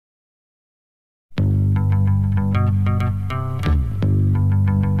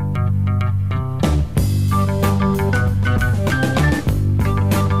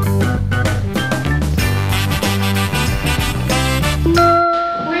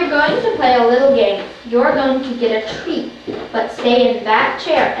play a little game. You're going to get a treat, but stay in that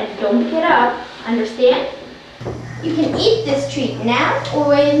chair and don't get up. Understand? You can eat this treat now or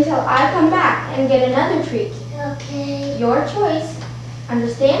wait until I come back and get another treat. Okay. Your choice.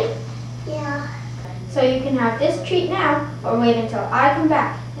 Understand? Yeah. So you can have this treat now or wait until I come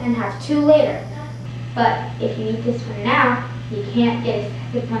back and have two later. But if you eat this one now, you can't get a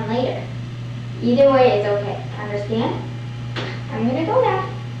second one later. Either way is okay. Understand? I'm gonna go now.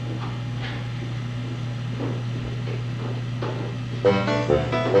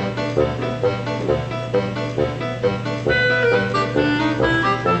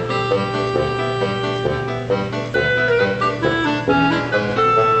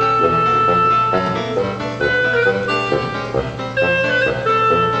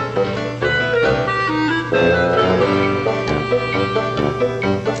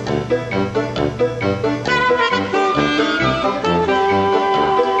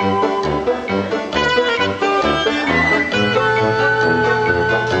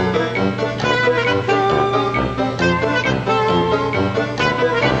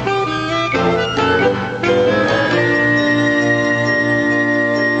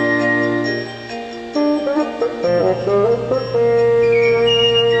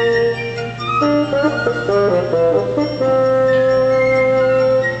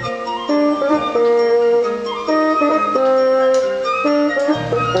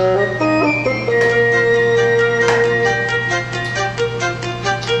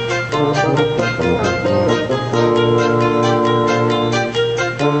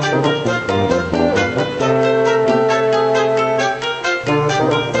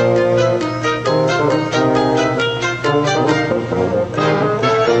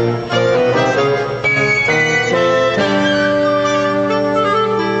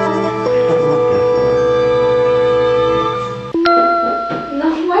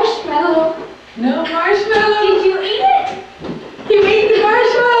 No marshmallow. Did you eat it? You ate the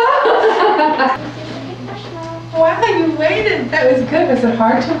marshmallow. Wow, you waited. That was good. Was it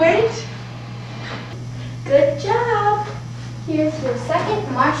hard to wait? Good job. Here's your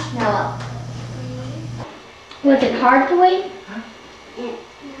second marshmallow. Was it hard to wait?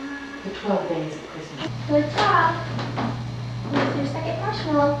 The 12 days of Christmas. Good job. Here's your second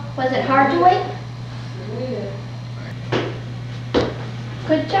marshmallow. Was it hard to wait?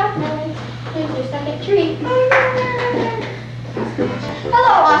 Good job, Melanie. Here's your second treat.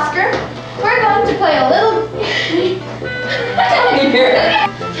 Hello, Oscar. We're going to play a little...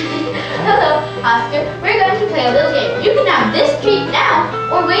 Hello, Oscar. We're going to play a little game. You can have this treat now,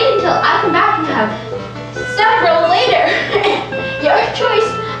 or wait